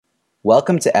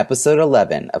Welcome to episode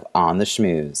 11 of On the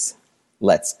Schmooze.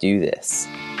 Let's do this.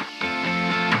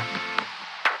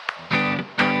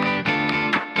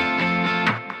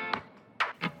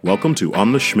 Welcome to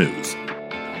On the Schmooze,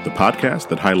 the podcast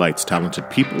that highlights talented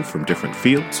people from different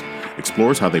fields,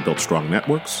 explores how they built strong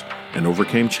networks, and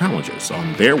overcame challenges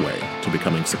on their way to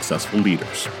becoming successful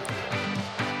leaders.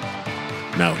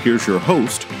 Now here's your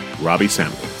host, Robbie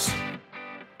Samuels.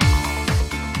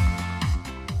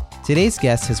 Today's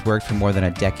guest has worked for more than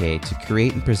a decade to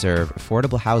create and preserve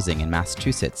affordable housing in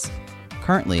Massachusetts.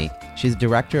 Currently, she's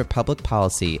Director of Public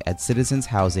Policy at Citizens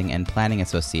Housing and Planning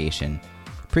Association.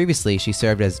 Previously, she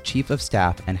served as Chief of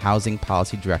Staff and Housing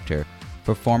Policy Director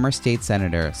for former State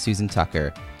Senator Susan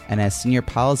Tucker and as Senior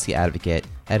Policy Advocate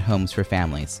at Homes for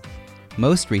Families.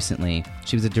 Most recently,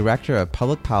 she was a Director of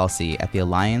Public Policy at the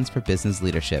Alliance for Business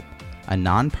Leadership, a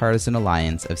nonpartisan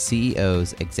alliance of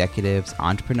CEOs, executives,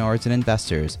 entrepreneurs, and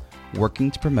investors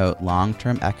working to promote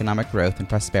long-term economic growth and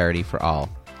prosperity for all.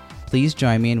 Please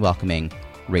join me in welcoming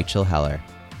Rachel Heller.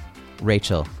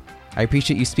 Rachel, I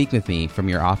appreciate you speaking with me from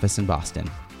your office in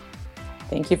Boston.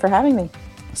 Thank you for having me.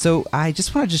 So I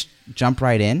just want to jump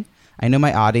right in. I know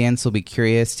my audience will be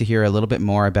curious to hear a little bit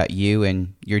more about you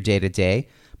and your day-to-day,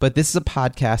 but this is a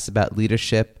podcast about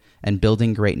leadership and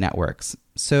building great networks.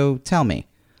 So tell me,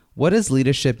 what does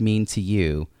leadership mean to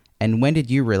you, and when did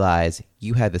you realize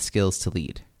you had the skills to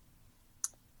lead?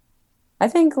 I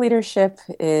think leadership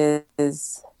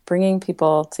is bringing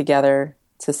people together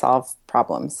to solve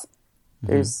problems.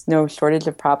 There's no shortage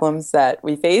of problems that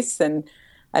we face, and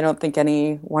I don't think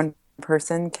any one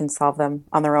person can solve them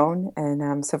on their own.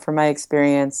 And so from my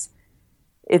experience,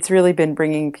 it's really been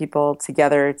bringing people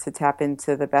together to tap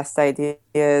into the best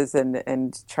ideas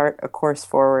and chart a course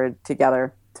forward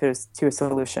together to a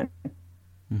solution.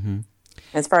 Mm-hmm.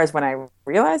 As far as when I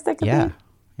realized I could be,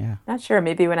 not sure.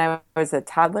 Maybe when I was a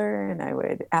toddler and I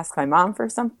would ask my mom for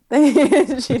something,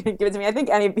 she didn't give it to me. I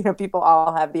think people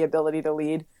all have the ability to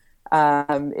lead.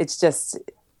 It's just,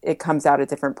 it comes out at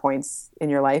different points in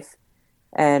your life.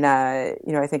 And, I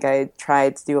think I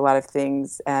tried to do a lot of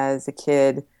things as a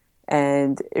kid,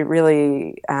 and it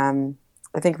really, I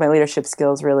think my leadership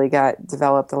skills really got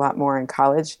developed a lot more in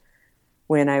college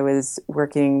when I was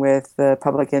working with the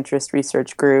public interest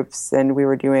research groups, and we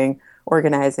were doing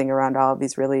organizing around all of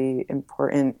these really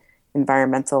important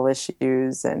environmental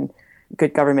issues and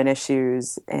good government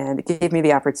issues. And it gave me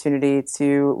the opportunity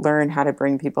to learn how to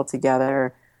bring people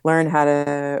together, learn how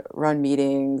to run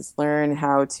meetings, learn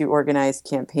how to organize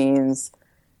campaigns.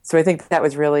 So I think that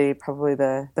was really probably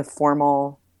the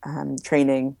formal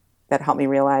training that helped me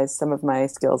realize some of my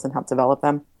skills and help develop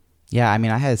them. Yeah, I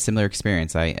mean, I had a similar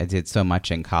experience. I did so much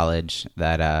in college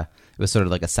that it was sort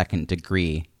of like a second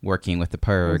degree, working with the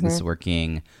PIRGs,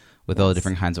 working with all the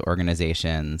different kinds of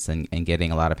organizations and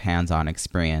getting a lot of hands-on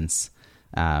experience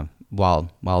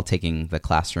while taking the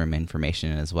classroom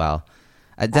information as well.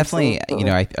 Definitely,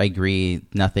 I agree,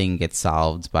 nothing gets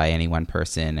solved by any one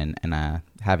person, and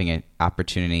having an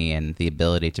opportunity and the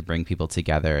ability to bring people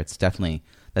together, that's definitely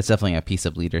a piece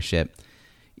of leadership.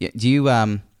 Do you,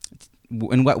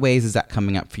 in what ways is that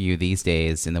coming up for you these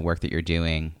days in the work that you're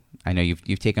doing? I know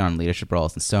you've taken on leadership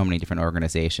roles in so many different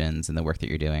organizations in the work that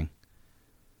you're doing.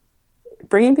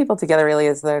 Bringing people together really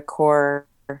is the core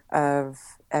of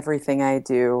everything I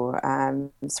do.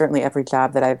 Certainly every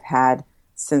job that I've had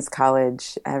since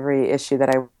college, every issue that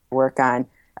I work on,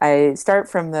 I start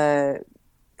from the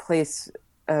place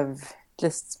of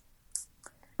just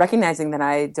recognizing that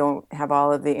I don't have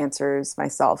all of the answers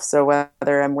myself. So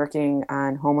whether I'm working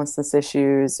on homelessness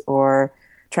issues or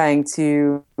trying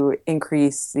to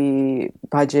increase the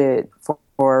budget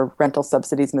for rental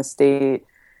subsidies in the state,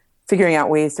 figuring out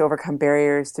ways to overcome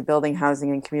barriers to building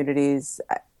housing in communities,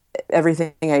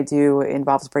 everything I do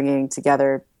involves bringing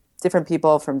together different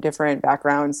people from different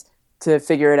backgrounds to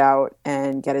figure it out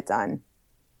and get it done.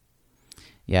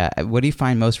 Yeah. What do you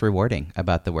find most rewarding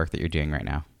about the work that you're doing right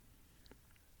now?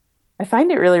 I find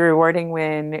it really rewarding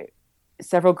when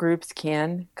several groups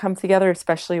can come together,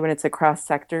 especially when it's across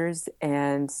sectors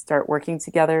and start working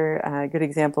together. A good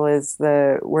example is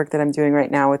the work that I'm doing right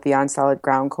now with the On Solid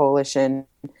Ground Coalition.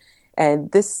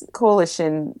 And this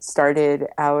coalition started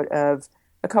out of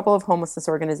a couple of homelessness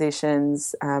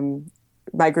organizations,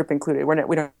 my group included.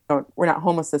 We're not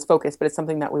homelessness focused, but it's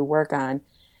something that we work on.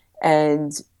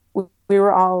 And we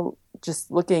were all just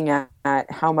looking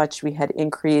at how much we had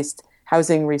increased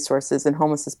housing resources and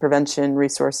homelessness prevention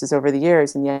resources over the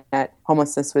years, and yet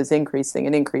homelessness was increasing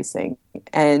and increasing.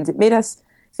 And it made us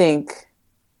think,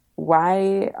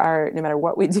 no matter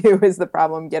what we do, is the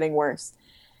problem getting worse?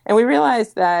 And we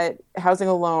realized that housing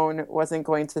alone wasn't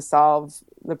going to solve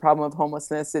the problem of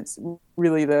homelessness. It's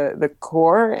really the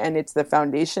core, and it's the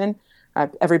foundation.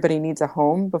 Everybody needs a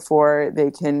home before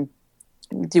they can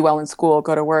do well in school,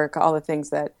 go to work, all the things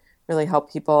that really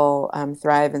help people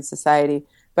thrive in society.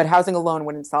 But housing alone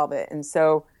wouldn't solve it. And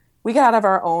so we got out of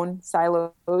our own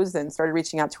silos and started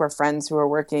reaching out to our friends who are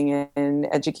working in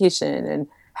education and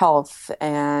health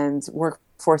and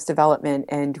workforce development.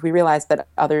 And we realized that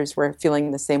others were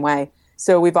feeling the same way.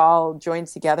 So we've all joined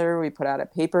together. We put out a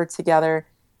paper together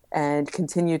and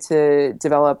continue to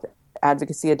develop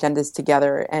advocacy agendas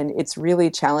together. And it's really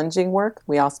challenging work.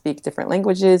 We all speak different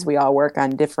languages. We all work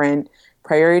on different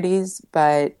priorities,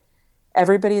 but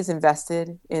everybody is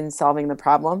invested in solving the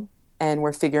problem. And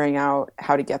we're figuring out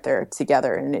how to get there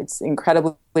together. And it's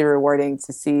incredibly rewarding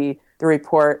to see the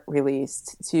report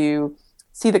released, to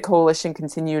see the coalition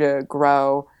continue to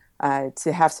grow,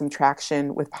 to have some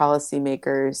traction with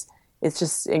policymakers. It's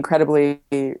just incredibly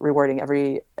rewarding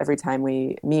every time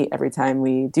we meet, every time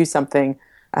we do something.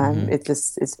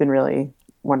 It's been really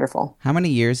wonderful. How many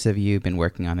years have you been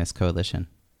working on this coalition?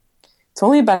 It's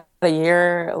only about a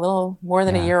year, a little more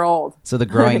than a year old. So the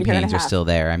growing pains are still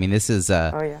there. I mean, this is,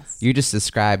 yes. You just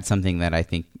described something that I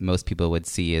think most people would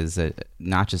see as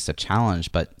not just a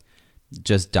challenge, but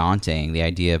just daunting. The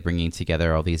idea of bringing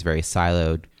together all these very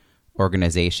siloed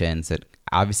organizations that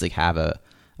obviously have a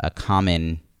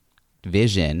common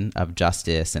vision of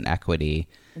justice and equity,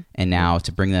 and now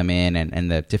to bring them in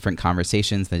and the different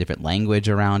conversations, the different language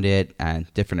around it,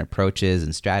 and different approaches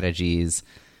and strategies.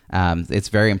 It's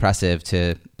very impressive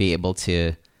to be able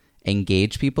to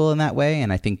engage people in that way.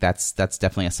 And I think that's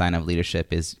definitely a sign of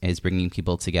leadership is bringing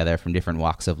people together from different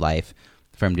walks of life,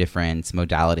 from different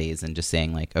modalities, and just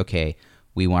saying like, okay,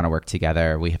 we want to work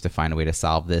together. We have to find a way to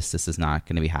solve this. This is not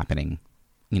going to be happening,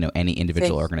 any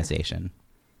individual organization.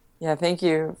 Yeah, thank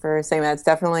you for saying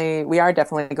that. We are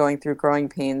definitely going through growing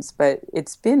pains, but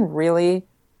it's been really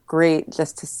great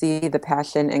just to see the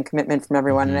passion and commitment from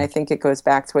everyone. And I think it goes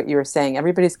back to what you were saying.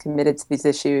 Everybody's committed to these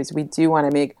issues. We do want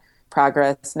to make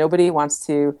progress. Nobody wants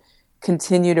to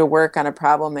continue to work on a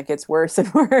problem that gets worse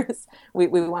and worse. We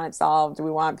want it solved.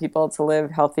 We want people to live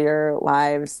healthier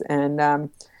lives and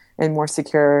more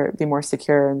secure, be more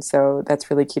secure. And so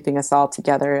that's really keeping us all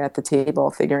together at the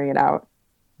table, figuring it out.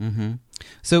 Mm-hmm.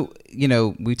 So,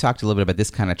 we talked a little bit about this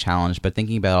kind of challenge, but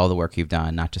thinking about all the work you've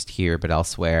done, not just here, but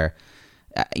elsewhere,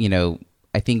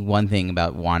 I think one thing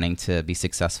about wanting to be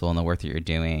successful in the work that you're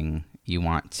doing, you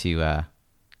want to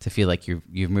feel like you're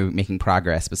making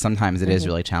progress, but sometimes it is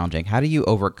really challenging. How do you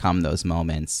overcome those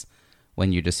moments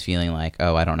when you're just feeling like,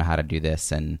 oh, I don't know how to do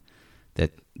this, and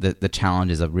that the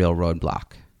challenge is a real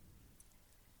roadblock?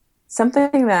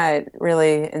 Something that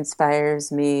really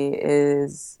inspires me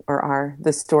are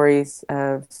the stories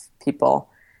of people.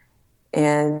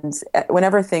 And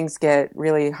whenever things get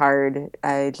really hard,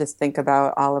 I just think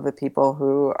about all of the people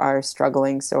who are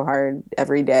struggling so hard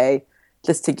every day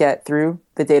just to get through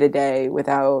the day-to-day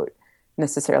without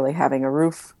necessarily having a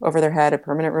roof over their head, a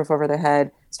permanent roof over their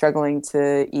head, struggling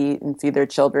to eat and feed their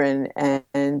children.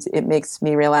 And it makes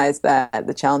me realize that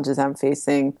the challenges I'm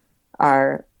facing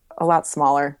are a lot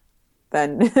smaller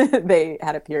than they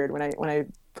had appeared when I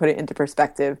put it into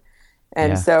perspective.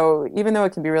 And so even though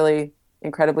it can be really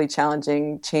incredibly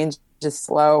challenging, change is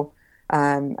slow,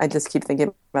 I just keep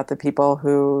thinking about the people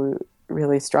who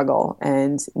really struggle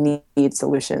and need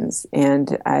solutions.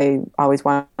 And I always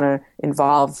want to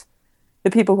involve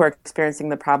the people who are experiencing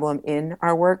the problem in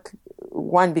our work.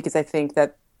 One, because I think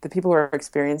that the people who are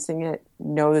experiencing it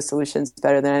know the solutions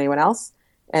better than anyone else.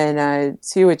 And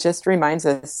two, it just reminds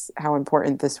us how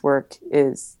important this work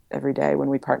is every day when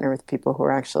we partner with people who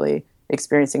are actually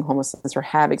experiencing homelessness or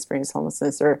have experienced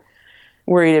homelessness or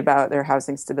worried about their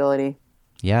housing stability.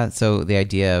 Yeah. So the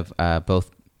idea of both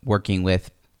working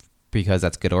with, because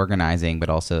that's good organizing, but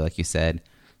also, like you said,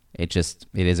 it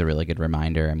is a really good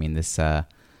reminder. I mean,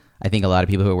 I think a lot of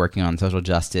people who are working on social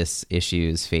justice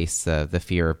issues face the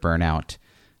fear of burnout.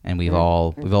 And we've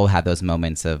all had those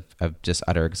moments of just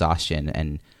utter exhaustion.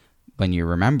 And when you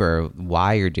remember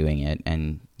why you're doing it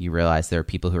and you realize there are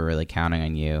people who are really counting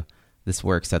on you, this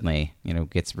work suddenly,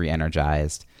 gets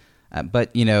re-energized.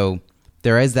 But,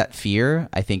 there is that fear,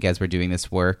 I think, as we're doing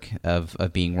this work of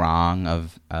being wrong,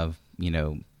 of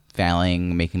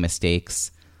failing, making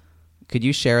mistakes. Could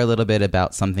you share a little bit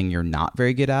about something you're not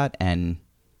very good at and,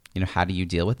 how do you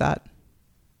deal with that?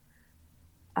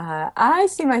 I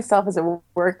see myself as a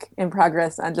work in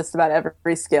progress on just about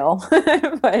every skill.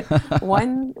 But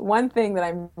one thing that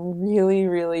I'm really,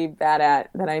 really bad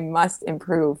at that I must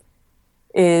improve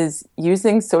is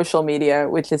using social media,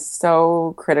 which is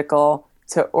so critical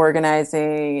to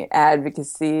organizing,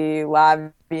 advocacy,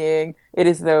 lobbying, it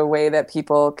is the way that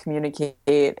people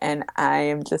communicate, and I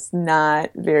am just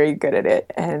not very good at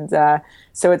it. And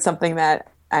so it's something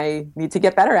that I need to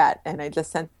get better at. And I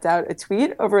just sent out a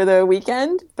tweet over the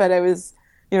weekend, but it was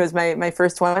my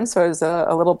first one, so I was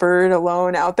a little bird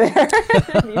alone out there.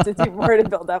 I need to do more to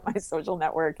build up my social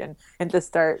network and just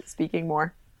start speaking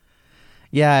more.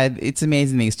 Yeah, it's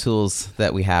amazing these tools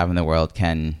that we have in the world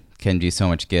can do so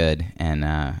much good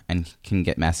and can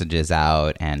get messages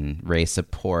out and raise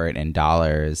support and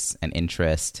dollars and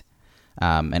interest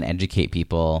and educate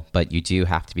people. But you do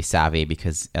have to be savvy,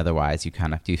 because otherwise you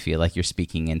kind of do feel like you're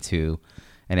speaking into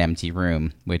an empty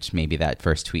room, which maybe that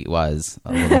first tweet was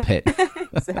a little bit.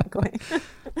 Exactly.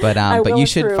 But you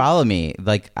should follow me.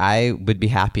 Like, I would be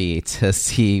happy to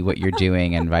see what you're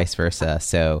doing and vice versa.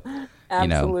 So,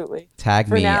 absolutely. Tag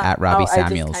me at Robbie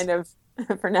Samuels.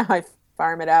 For now, I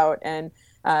farm it out, and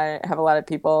I have a lot of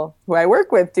people who I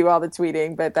work with do all the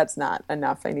tweeting, but that's not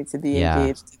enough. I need to be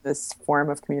engaged in this form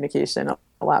of communication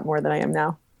a lot more than I am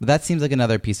now. That seems like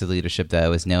another piece of leadership,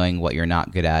 though, is knowing what you're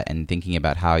not good at and thinking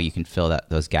about how you can fill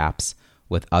those gaps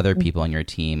with other people on your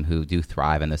team who do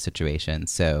thrive in those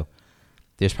situations. So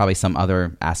there's probably some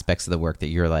other aspects of the work that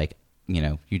you're like,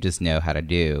 you just know how to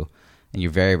do and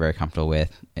you're very, very comfortable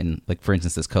with. And like, for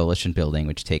instance, this coalition building,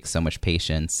 which takes so much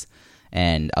patience,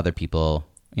 and other people,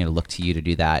 look to you to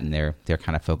do that. And they're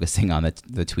kind of focusing on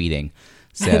the tweeting.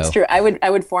 So it's true. I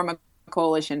would form a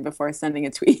coalition before sending a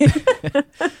tweet.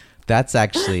 That's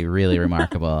actually really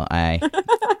remarkable.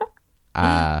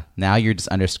 Now you're just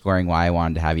underscoring why I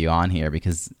wanted to have you on here,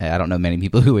 because I don't know many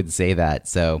people who would say that.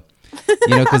 So,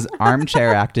 because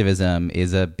armchair activism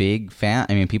is a big fan.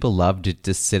 I mean, people love to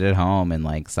just sit at home and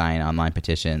like sign online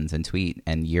petitions and tweet,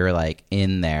 and you're like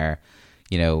in there,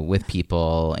 with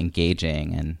people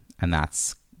engaging, and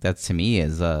that's to me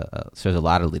is there's a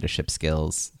lot of leadership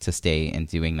skills to stay in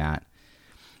doing that.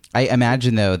 I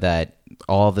imagine, though, that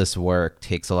all this work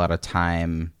takes a lot of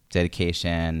time,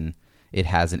 dedication. It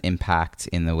has an impact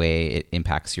in the way it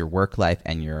impacts your work life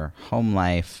and your home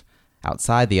life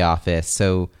outside the office.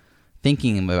 So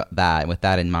thinking about that, with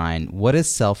that in mind, what does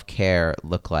self-care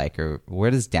look like, or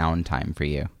where does downtime for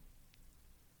you?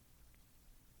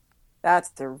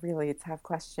 That's a really tough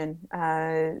question.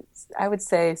 I would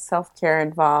say self-care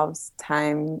involves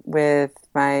time with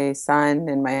my son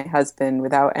and my husband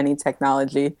without any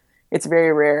technology. It's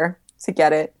very rare to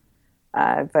get it,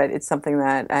 but it's something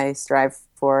that I strive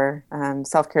for.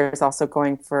 Self-care is also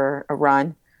going for a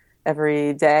run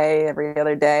every day, every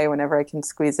other day, whenever I can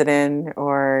squeeze it in,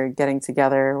 or getting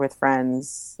together with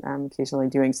friends, occasionally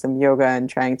doing some yoga and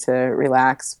trying to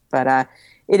relax. But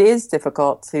it is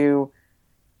difficult to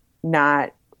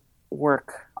not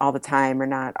work all the time, or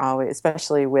not always,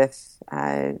 especially with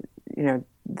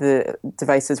the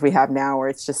devices we have now, where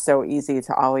it's just so easy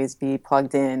to always be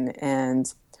plugged in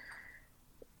and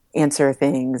answer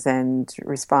things and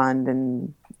respond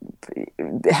and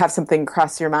have something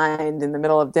cross your mind in the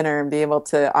middle of dinner and be able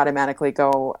to automatically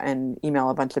go and email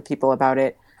a bunch of people about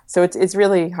it. So it's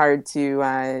really hard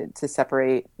to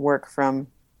separate work from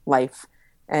life.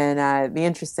 And the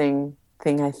interesting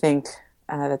thing, I think,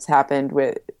 that's happened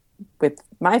with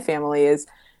my family is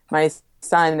my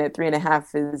son at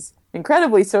 3.5 is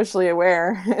incredibly socially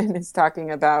aware and is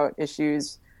talking about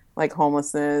issues like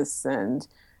homelessness and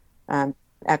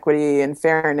equity and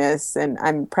fairness. And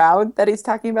I'm proud that he's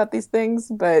talking about these things,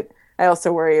 but I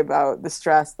also worry about the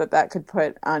stress that could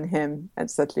put on him at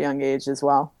such a young age as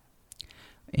well.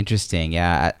 Interesting.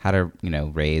 Yeah. How to,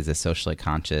 raise a socially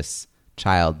conscious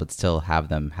child, but still have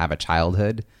them have a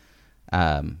childhood.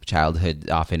 Childhood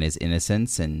often is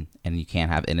innocence, and you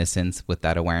can't have innocence with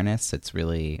that awareness. It's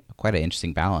really quite an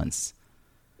interesting balance.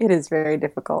 It is very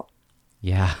difficult.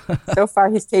 Yeah. So far,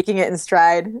 he's taking it in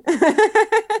stride.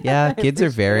 Yeah, kids are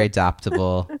very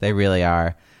adaptable. They really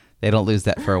are. They don't lose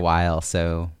that for a while.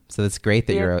 So it's great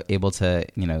that you're able to,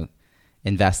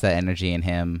 invest that energy in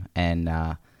him. And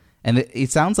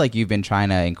it sounds like you've been trying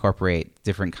to incorporate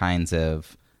different kinds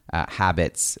of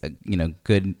habits,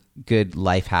 good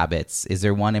life habits. Is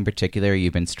there one in particular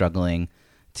you've been struggling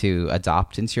to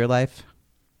adopt into your life?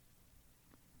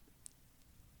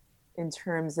 In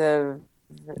terms of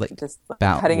just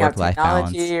cutting out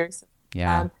technology, or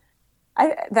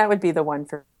that would be the one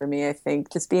for me. I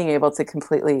think just being able to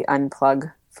completely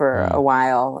unplug for a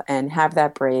while and have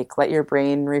that break, let your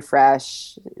brain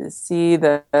refresh, see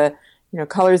the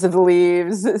colors of the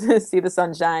leaves, see the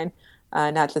sunshine,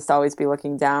 not just always be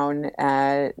looking down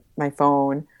at my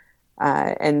phone.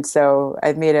 And so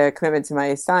I've made a commitment to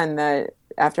my son that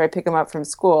after I pick him up from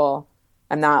school,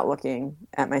 I'm not looking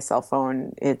at my cell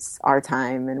phone. It's our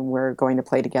time, and we're going to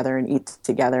play together and eat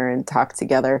together and talk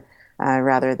together.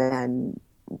 rather than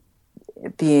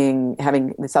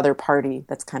having this other party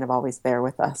that's kind of always there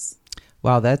with us.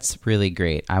 Wow, that's really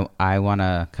great. I want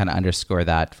to kind of underscore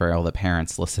that for all the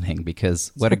parents listening,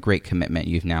 because what a great commitment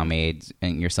you've now made.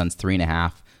 And your son's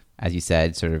 3.5, as you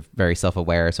said, sort of very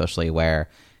self-aware, socially aware.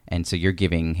 And so you're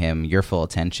giving him your full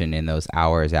attention in those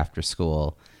hours after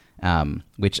school,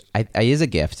 which is a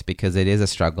gift, because it is a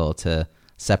struggle to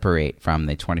separate from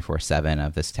the 24/7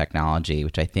 of this technology,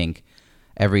 which I think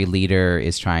every leader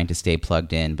is trying to stay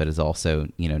plugged in, but is also,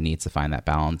 needs to find that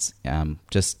balance,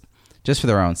 just for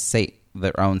their own sake,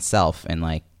 their own self. And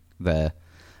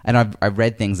I've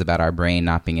read things about our brain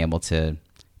not being able to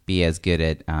be as good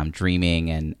at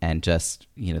dreaming and just,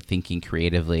 thinking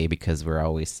creatively, because we're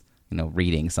always,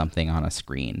 reading something on a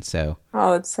screen. So,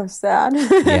 oh, it's so sad.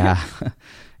 Yeah.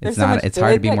 It's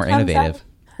hard to be more innovative.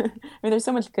 I mean, there's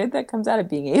so much good that comes out of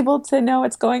being able to know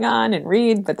what's going on and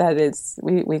read, but that is,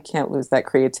 we can't lose that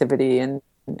creativity and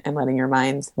letting your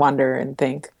minds wander and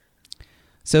think.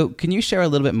 So can you share a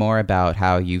little bit more about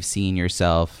how you've seen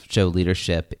yourself show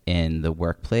leadership in the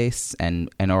workplace,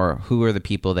 or who are the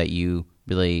people that you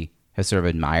really have sort of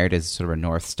admired as sort of a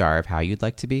North Star of how you'd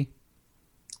like to be?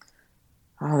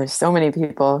 Oh, there's so many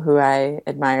people who I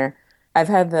admire. I've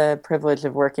had the privilege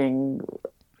of working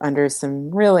under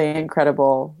some really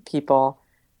incredible people.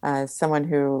 Someone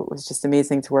who was just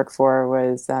amazing to work for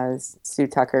was Sue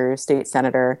Tucker, state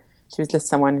senator. She is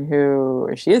someone who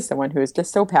is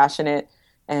just so passionate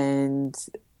and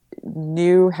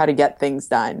knew how to get things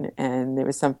done. And it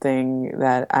was something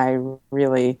that I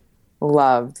really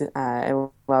loved. I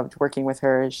loved working with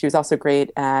her. She was also great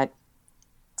at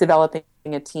developing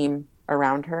a team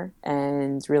around her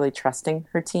and really trusting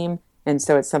her team. And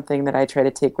so it's something that I try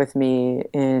to take with me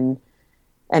in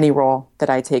any role that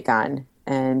I take on,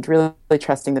 and really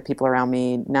trusting the people around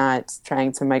me, not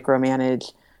trying to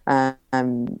micromanage,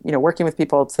 working with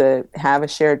people to have a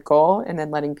shared goal and then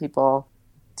letting people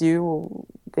do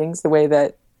things the way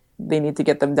that they need to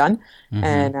get them done. Mm-hmm.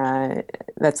 And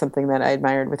that's something that I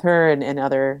admired with her and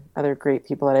other great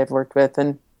people that I've worked with,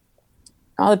 and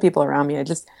all the people around me.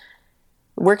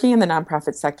 Working in the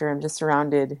nonprofit sector, I'm just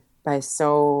surrounded by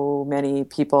so many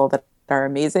people that are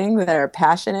amazing, that are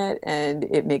passionate, and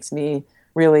it makes me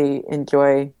really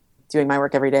enjoy doing my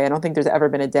work every day. I don't think there's ever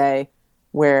been a day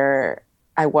where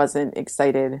I wasn't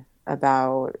excited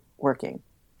about working.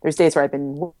 There's days where I've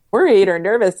been worried or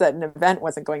nervous that an event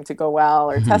wasn't going to go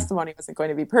well or testimony wasn't going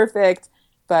to be perfect,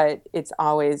 but it's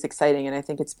always exciting. And I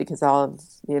think it's because all of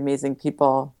the amazing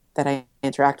people that I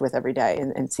interact with every day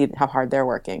and see how hard they're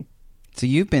working. So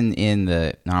you've been in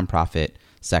the nonprofit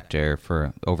sector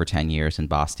for over 10 years in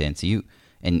Boston. So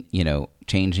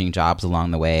changing jobs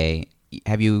along the way.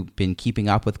 Have you been keeping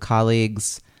up with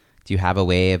colleagues? Do you have a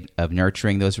way of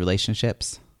nurturing those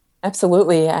relationships?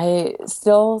 Absolutely. I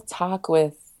still talk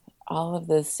with all of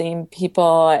the same people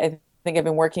I think I've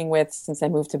been working with since I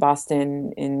moved to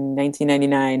Boston in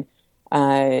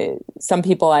 1999. Some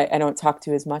people I don't talk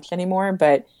to as much anymore,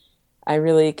 but I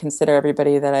really consider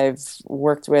everybody that I've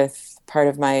worked with part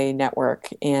of my network.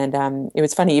 And it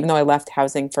was funny, even though I left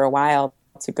housing for a while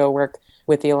to go work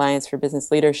with the Alliance for Business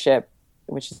Leadership,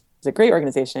 which is a great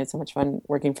organization. I had so much fun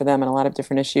working for them on a lot of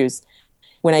different issues.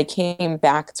 When I came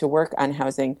back to work on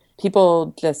housing,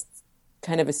 people just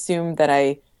kind of assumed that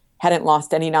I hadn't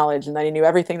lost any knowledge and that I knew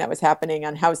everything that was happening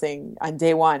on housing on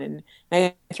day one. And I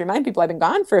have to remind people I've been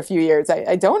gone for a few years.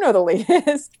 I don't know the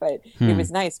latest, but it was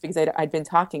nice because I'd been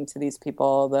talking to these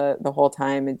people the whole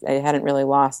time. I hadn't really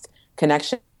lost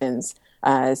connections.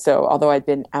 So although I'd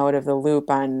been out of the loop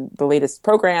on the latest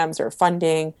programs or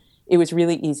funding, it was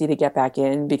really easy to get back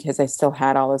in because I still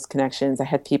had all those connections. I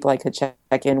had people I could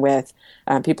check in with,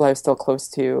 people I was still close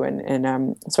to.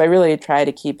 And so I really try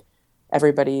to keep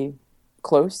everybody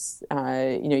close.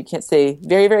 You can't stay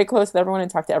very, very close with everyone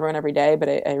and talk to everyone every day, but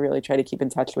I really try to keep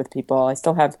in touch with people. I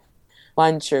still have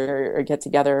lunch or get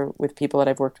together with people that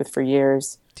I've worked with for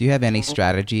years. Do you have any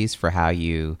strategies for how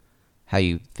you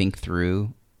think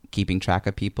through keeping track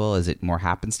of people? Is it more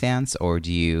happenstance, or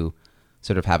do you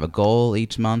sort of have a goal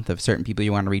each month of certain people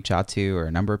you want to reach out to, or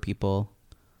a number of people?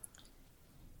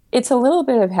 It's a little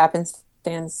bit of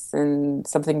happenstance and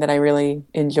something that I really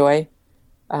enjoy.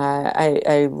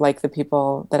 I like the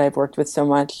people that I've worked with so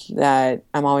much that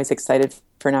I'm always excited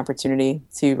for an opportunity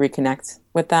to reconnect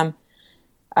with them.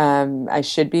 I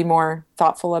should be more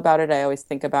thoughtful about it. I always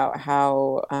think about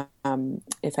how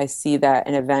if I see that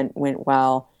an event went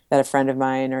well, that a friend of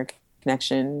mine or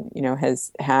connection,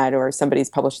 has had, or somebody's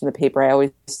published in the paper, I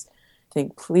always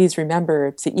think, please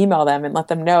remember to email them and let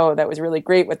them know that was really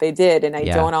great what they did. And I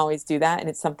don't always do that. And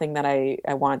it's something that I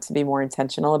want to be more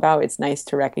intentional about. It's nice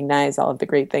to recognize all of the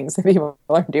great things that people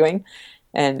are doing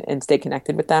and stay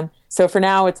connected with them. So for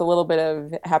now, it's a little bit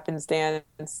of happenstance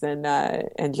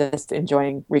and just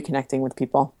enjoying reconnecting with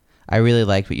people. I really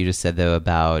liked what you just said, though,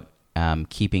 about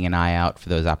keeping an eye out for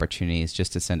those opportunities.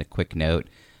 Just to send a quick note,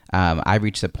 I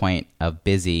reached a point of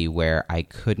busy where I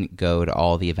couldn't go to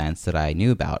all the events that I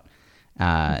knew about.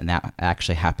 And that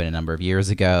actually happened a number of years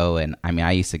ago. And I mean,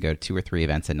 I used to go to 2 or 3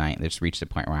 events a night. And just reached a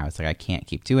point where I was like, I can't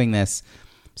keep doing this.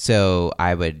 So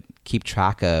I would keep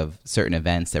track of certain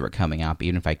events that were coming up,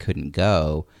 even if I couldn't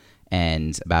go.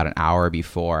 And about an hour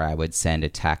before, I would send a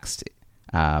text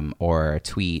or a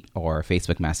tweet or a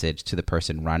Facebook message to the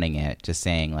person running it, just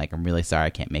saying, like, I'm really sorry I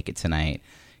can't make it tonight.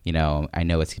 You know, I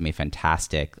know it's going to be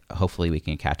fantastic. Hopefully we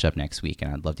can catch up next week,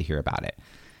 and I'd love to hear about it.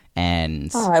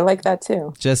 And I like that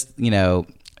too. Just, you know,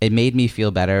 it made me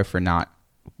feel better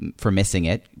for missing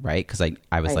it, right? Because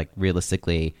I was like,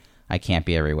 realistically, I can't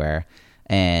be everywhere.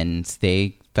 And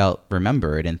they felt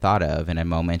remembered and thought of in a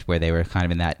moment where they were kind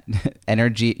of in that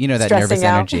energy, you know, that stressing nervous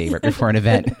out. energy right before an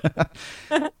event.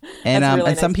 And really and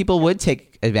nice. some people would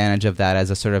take advantage of that as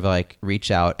a sort of like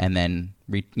reach out, and then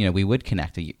we would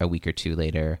connect a week or two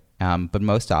later. But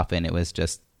most often it was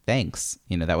just thanks.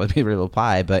 You know, that would be the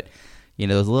reply. But you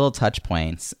know, those little touch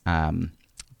points.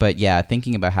 But yeah,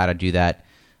 thinking about how to do that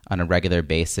on a regular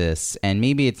basis, and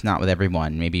maybe it's not with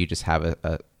everyone. Maybe you just have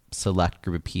a select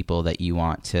group of people that you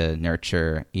want to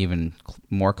nurture even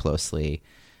more closely.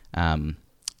 And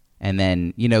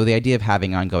then, you know, the idea of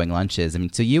having ongoing lunches. I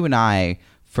mean, so you and I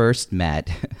first met,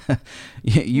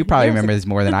 you probably remember this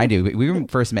more than I do. We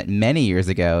first met many years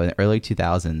ago in the early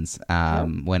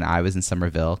 2000s when I was in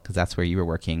Somerville, because that's where you were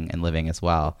working and living as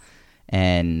well.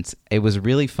 And it was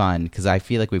really fun because I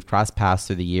feel like we've crossed paths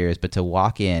through the years, but to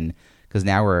walk in, because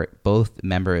now we're both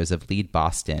members of Lead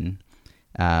Boston,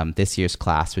 this year's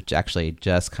class, which actually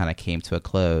just kind of came to a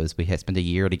close. We had spent a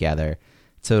year together.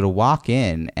 So to walk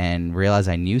in and realize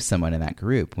I knew someone in that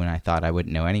group when I thought I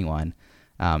wouldn't know anyone,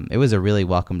 it was a really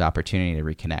welcomed opportunity to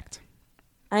reconnect.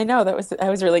 I know I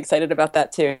was really excited about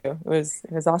that too. It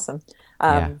was awesome.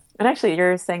 And actually,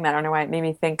 you're saying that, I don't know why, it made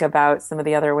me think about some of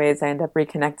the other ways I end up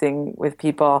reconnecting with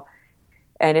people.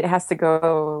 And it has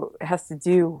to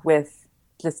do with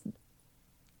just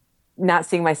not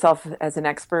seeing myself as an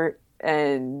expert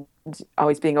and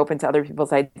always being open to other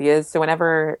people's ideas. So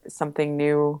whenever something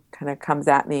new kind of comes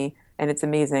at me, and it's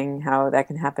amazing how that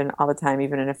can happen all the time,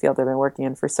 even in a field I've been working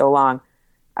in for so long,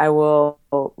 I will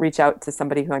reach out to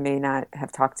somebody who I may not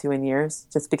have talked to in years,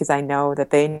 just because I know that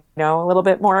they know a little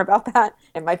bit more about that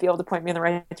and might be able to point me in the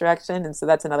right direction. And so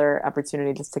that's another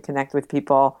opportunity just to connect with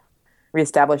people,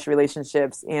 reestablish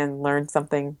relationships, and learn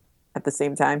something at the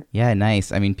same time. Yeah,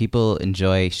 nice. I mean, people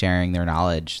enjoy sharing their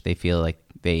knowledge. They feel like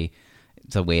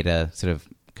it's a way to sort of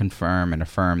confirm and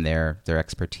affirm their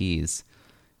expertise.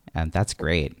 And that's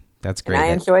great. That's great. And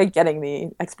I enjoy getting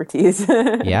the expertise.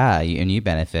 Yeah, and you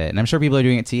benefit. And I'm sure people are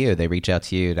doing it to you. They reach out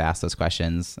to you to ask those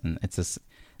questions. And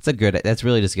that's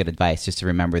really just good advice, just to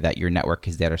remember that your network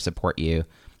is there to support you.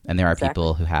 And there are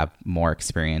people who have more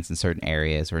experience in certain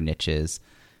areas or niches.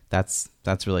 That's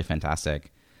really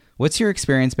fantastic. What's your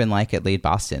experience been like at Lead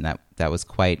Boston? That was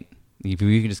quite, if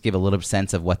you could just give a little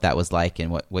sense of what that was like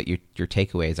and what your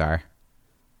takeaways are.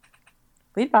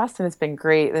 Lead Boston has been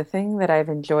great. The thing that I've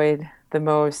enjoyed the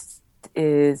most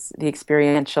is the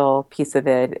experiential piece of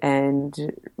it,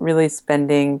 and really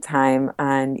spending time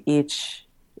on each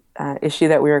issue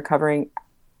that we were covering,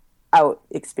 out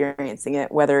experiencing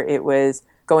it, whether it was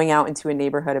going out into a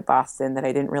neighborhood of Boston that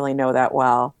I didn't really know that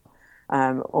well,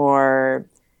 or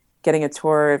getting a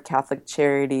tour of Catholic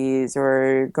Charities,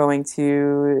 or going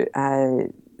to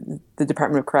the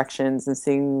Department of Corrections and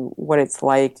seeing what it's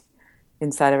like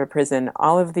inside of a prison.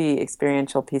 All of the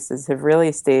experiential pieces have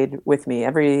really stayed with me.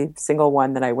 Every single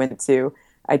one that I went to,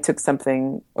 I took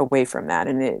something away from that.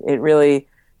 And it really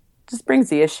just brings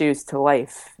the issues to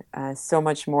life so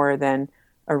much more than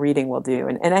a reading will do.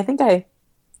 And I think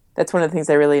that's one of the things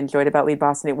I really enjoyed about Lead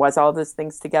Boston. It was all those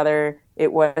things together.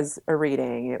 It was a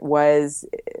reading. It was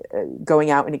going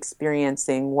out and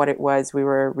experiencing what it was we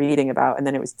were reading about. And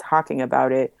then it was talking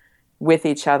about it with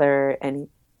each other and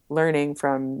learning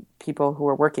from people who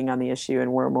are working on the issue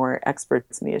and were more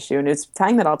experts in the issue. And it's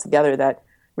tying that all together that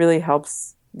really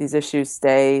helps these issues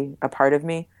stay a part of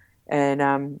me. And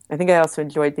I think I also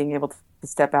enjoyed being able to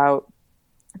step out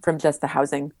from just the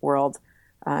housing world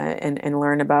and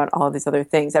learn about all of these other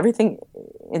things. Everything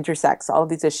intersects, all of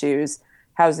these issues: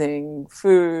 housing,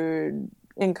 food,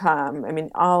 income. I mean,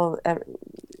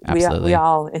 Absolutely. we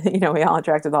all, we all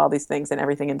interact with all these things and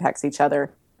everything impacts each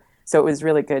other. So it was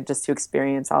really good just to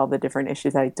experience all the different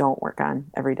issues that I don't work on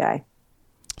every day.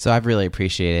 So I've really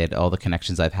appreciated all the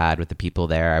connections I've had with the people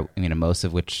there. Most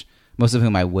of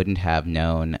whom I wouldn't have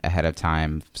known ahead of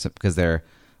time, because they're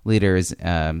leaders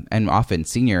and often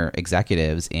senior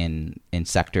executives in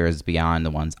sectors beyond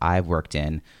the ones I've worked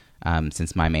in,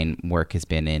 since my main work has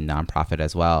been in nonprofit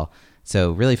as well.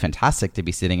 So really fantastic to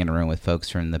be sitting in a room with folks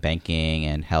from the banking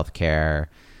and healthcare,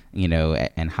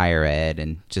 and higher ed,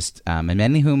 and just and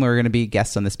many of whom are going to be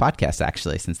guests on this podcast,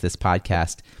 actually, since this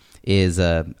podcast is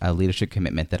a leadership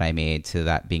commitment that I made to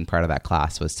that being part of that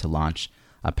class, was to launch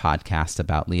a podcast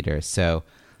about leaders. So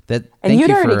thank you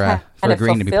for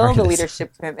agreeing to be part of the this.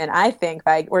 Leadership commitment, I think,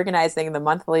 by organizing the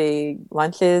monthly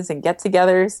lunches and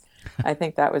get-togethers. I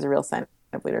think that was a real sign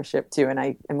of leadership too, and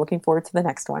I am looking forward to the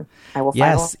next one. I will.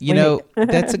 Yes,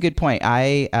 that's a good point.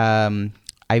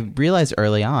 I realized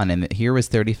early on, and here was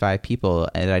 35 people,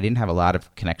 and I didn't have a lot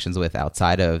of connections with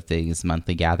outside of these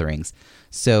monthly gatherings.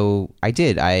 So I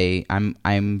did.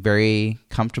 I'm very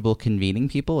comfortable convening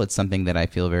people. It's something that I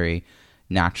feel very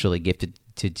naturally gifted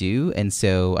to do, and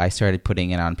so I started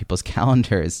putting it on people's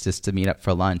calendars just to meet up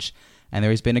for lunch. And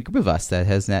there's been a group of us that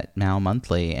has met now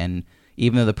monthly, and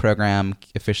even though the program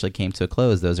officially came to a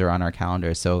close, those are on our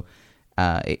calendars. So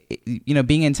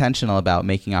being intentional about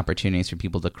making opportunities for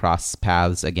people to cross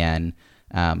paths again,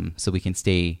 so we can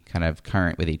stay kind of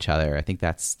current with each other. I think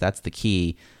that's the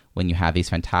key when you have these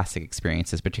fantastic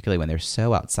experiences, particularly when they're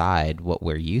so outside what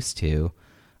we're used to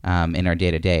in our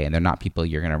day to day, and they're not people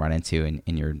you're going to run into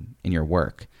in your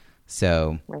work.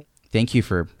 So right. Thank you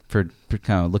for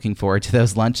kind of looking forward to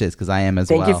those lunches, because I am as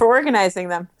well. well. Thank you for organizing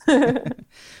them.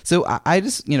 So I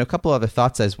just a couple other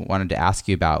thoughts I wanted to ask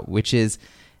you about, which is,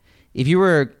 if you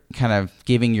were kind of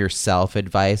giving yourself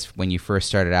advice when you first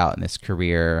started out in this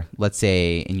career, let's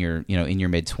say in your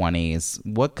mid-20s,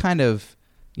 what kind of,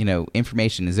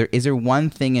 information is there one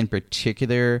thing in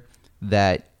particular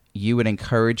that you would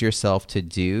encourage yourself to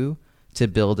do to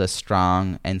build a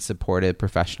strong and supportive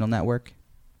professional network?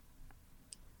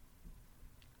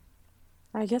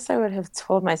 I guess I would have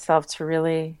told myself to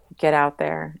really get out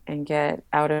there and get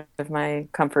out of my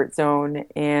comfort zone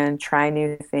and try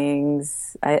new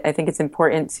things. I think it's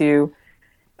important to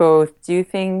both do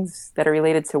things that are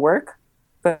related to work,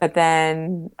 but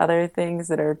then other things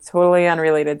that are totally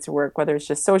unrelated to work, whether it's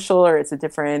just social or it's a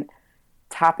different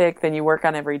topic than you work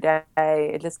on every day.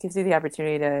 It just gives you the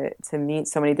opportunity to meet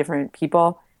so many different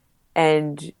people.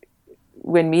 And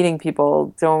when meeting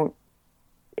people,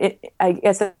 I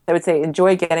guess I would say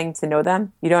enjoy getting to know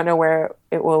them. You don't know where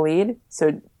it will lead.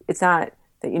 So it's not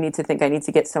that you need to think, I need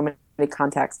to get so many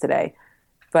contacts today.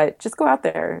 But just go out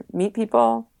there, meet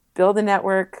people, build a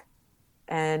network.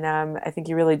 And I think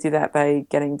you really do that by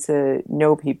getting to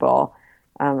know people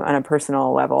on a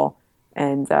personal level.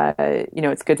 And,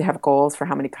 it's good to have goals for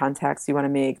how many contacts you want to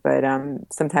make. But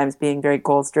sometimes being very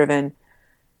goals driven,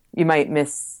 you might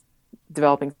miss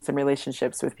developing some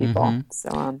relationships with people. Mm-hmm.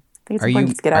 So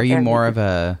Are you more of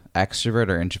a extrovert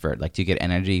or introvert? Like, do you get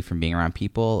energy from being around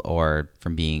people or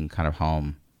from being kind of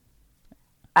home?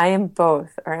 I am both.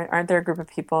 Aren't there a group of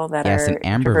people that are an ambivert.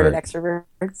 Introverted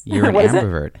extroverts? You're an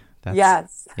ambivert.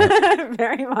 Yes, yep.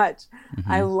 Very much.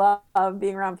 Mm-hmm. I love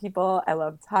being around people. I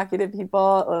love talking to people.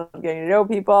 I love getting to know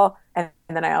people. And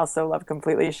then I also love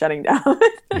completely shutting down.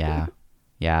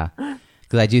 Yeah.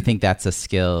 Because I do think that's a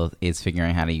skill, is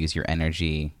figuring out how to use your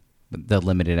energy, the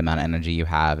limited amount of energy you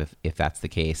have, if that's the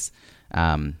case,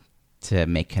 to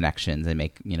make connections and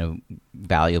make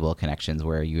valuable connections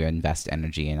where you invest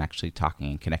energy in actually talking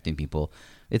and connecting people.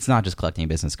 It's not just collecting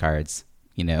business cards.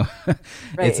 Right,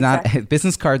 it's exactly. Not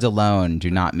business cards alone do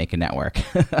not make a network.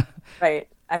 Right.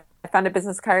 I found a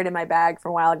business card in my bag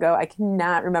from a while ago. I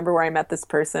cannot remember where I met this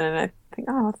person, and I think,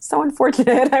 oh, it's so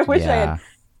unfortunate. I wish I had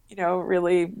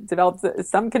really developed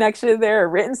some connection there or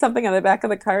written something on the back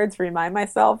of the card to remind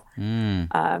myself.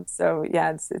 So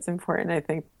yeah, it's important, I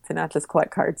think, to not just collect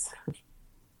cards.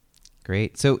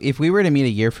 Great. So if we were to meet a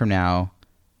year from now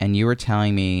and you were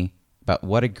telling me about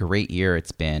what a great year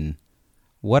it's been,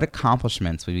 what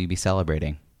accomplishments would we be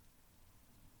celebrating?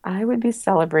 I would be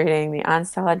celebrating the On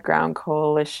Solid Ground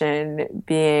Coalition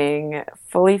being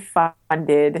fully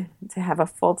funded to have a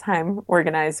full-time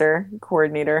organizer,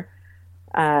 coordinator,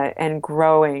 and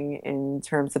growing in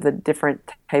terms of the different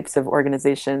types of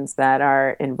organizations that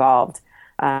are involved,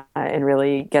 and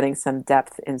really getting some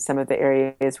depth in some of the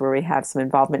areas where we have some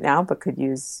involvement now but could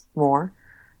use more.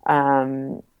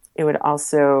 It would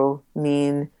also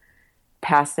mean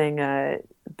passing a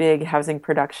big housing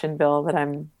production bill that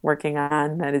I'm working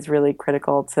on that is really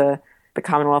critical to the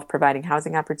Commonwealth providing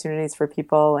housing opportunities for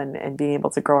people and being able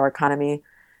to grow our economy.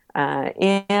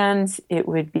 And it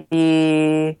would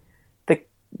be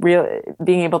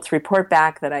being able to report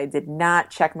back that I did not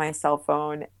check my cell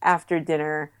phone after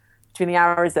dinner between the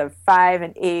hours of 5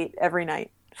 and 8 every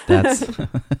night.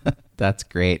 That's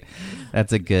great.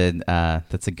 That's a good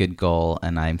goal,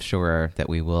 and I'm sure that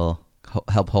we will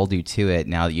help hold you to it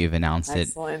now that you've announced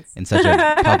Excellent. it in such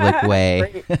a public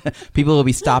way. People will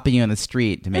be stopping you on the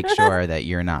street to make sure that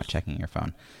you're not checking your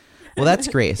phone. Well, that's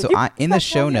great. So in the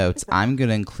show notes, I'm going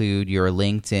to include your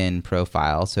LinkedIn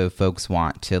profile. So if folks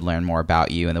want to learn more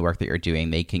about you and the work that you're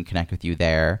doing, they can connect with you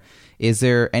there. Is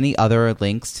there any other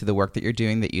links to the work that you're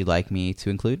doing that you'd like me to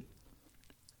include?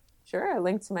 Sure. A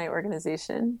link to my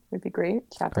organization would be great,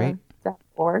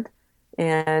 chapter.org.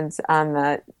 And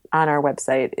on our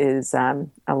website is a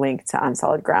link to On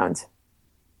Solid Ground.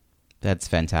 That's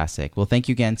fantastic. Well, thank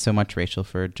you again so much, Rachel,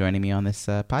 for joining me on this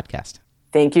podcast.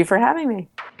 Thank you for having me.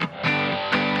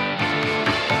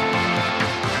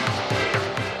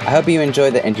 I hope you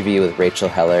enjoyed the interview with Rachel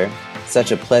Heller.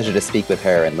 Such a pleasure to speak with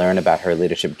her and learn about her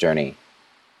leadership journey.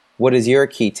 What is your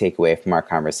key takeaway from our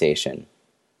conversation?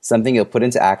 Something you'll put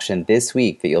into action this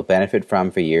week that you'll benefit from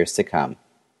for years to come.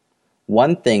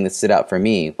 One thing that stood out for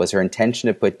me was her intention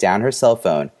to put down her cell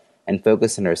phone and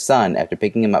focus on her son after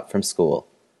picking him up from school.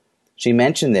 She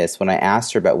mentioned this when I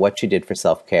asked her about what she did for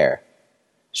self-care.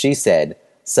 She said,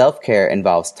 "Self-care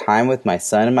involves time with my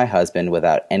son and my husband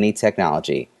without any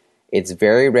technology. It's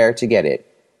very rare to get it.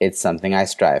 It's something I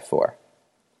strive for."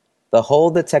 The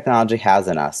hold that technology has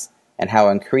on us, and how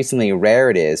increasingly rare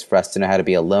it is for us to know how to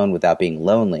be alone without being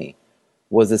lonely,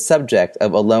 was the subject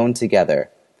of Alone Together,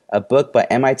 a book by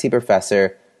MIT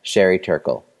professor Sherry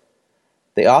Turkle.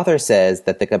 The author says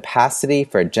that the capacity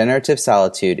for generative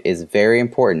solitude is very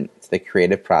important to the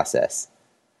creative process.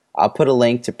 I'll put a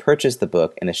link to purchase the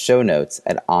book in the show notes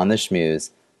at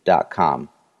ontheschmooze.com.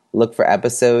 Look for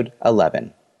episode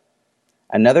 11.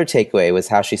 Another takeaway was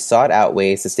how she sought out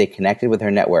ways to stay connected with her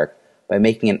network by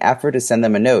making an effort to send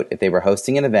them a note if they were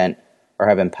hosting an event or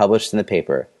have been published in the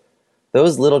paper.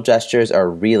 Those little gestures are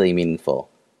really meaningful.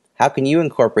 How can you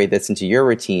incorporate this into your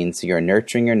routine so you're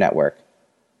nurturing your network?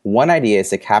 One idea is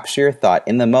to capture your thought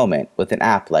in the moment with an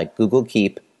app like Google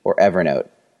Keep or Evernote.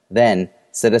 Then,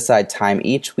 set aside time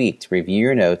each week to review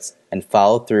your notes and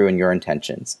follow through on your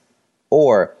intentions.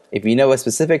 Or, if you know a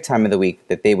specific time of the week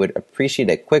that they would appreciate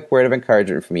a quick word of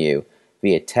encouragement from you,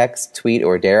 via text, tweet,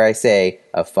 or dare I say,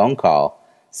 a phone call,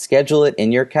 schedule it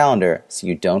in your calendar so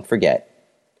you don't forget.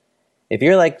 If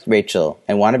you're like Rachel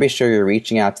and want to be sure you're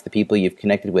reaching out to the people you've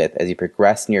connected with as you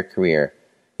progress in your career,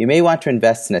 you may want to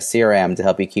invest in a CRM to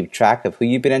help you keep track of who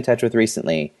you've been in touch with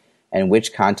recently and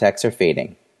which contacts are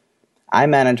fading. I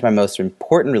manage my most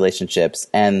important relationships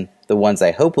and the ones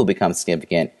I hope will become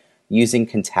significant using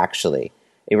Contactually,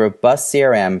 a robust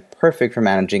CRM perfect for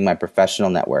managing my professional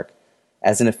network.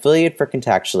 As an affiliate for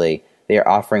Contactually, they are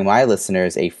offering my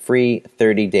listeners a free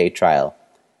 30-day trial.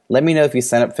 Let me know if you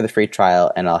sign up for the free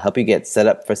trial and I'll help you get set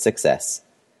up for success.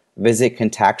 Visit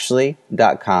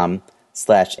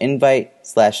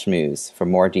contactually.com/invite/schmooze for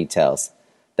more details.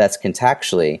 That's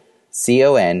Contactually,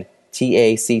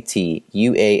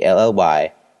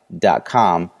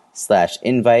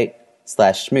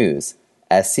 contactually.com/invite/schmooze,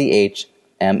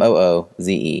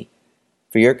 SCHMOOZE.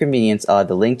 For your convenience, I'll add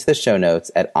the link to the show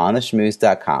notes at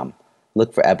ontheschmooze.com.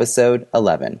 Look for episode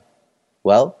 11.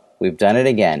 Well, we've done it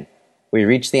again. We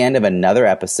reached the end of another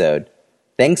episode.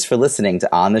 Thanks for listening to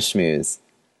On the Schmooze.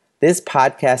 This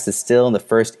podcast is still in the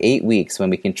first 8 weeks when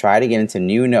we can try to get into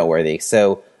new noteworthy,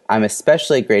 so I'm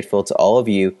especially grateful to all of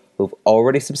you who've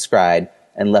already subscribed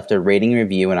and left a rating and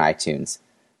review in iTunes.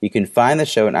 You can find the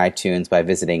show in iTunes by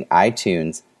visiting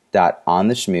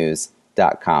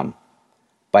itunes.ontheschmooze.com.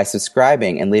 By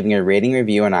subscribing and leaving a rating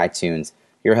review on iTunes,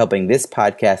 you're helping this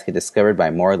podcast get discovered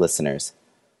by more listeners.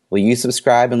 Will you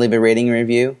subscribe and leave a rating and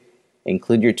review?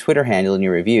 Include your Twitter handle in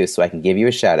your review so I can give you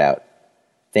a shout out.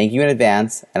 Thank you in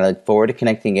advance, and I look forward to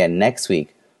connecting again next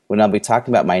week when I'll be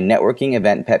talking about my networking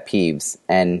event pet peeves,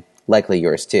 and likely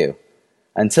yours too.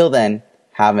 Until then,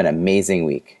 have an amazing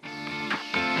week.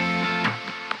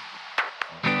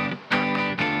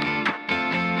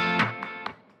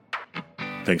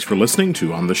 Thanks for listening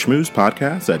to On the Schmooze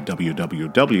podcast at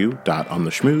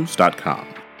www.ontheschmooze.com.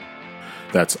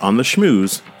 That's On the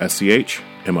Schmooze,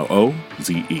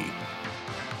 SCHMOOZE.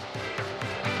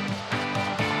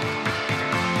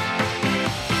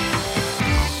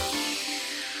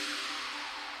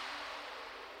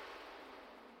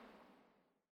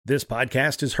 This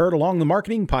podcast is heard along the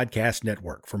Marketing Podcast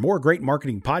Network. For more great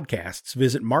marketing podcasts,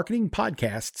 visit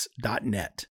marketingpodcasts.net.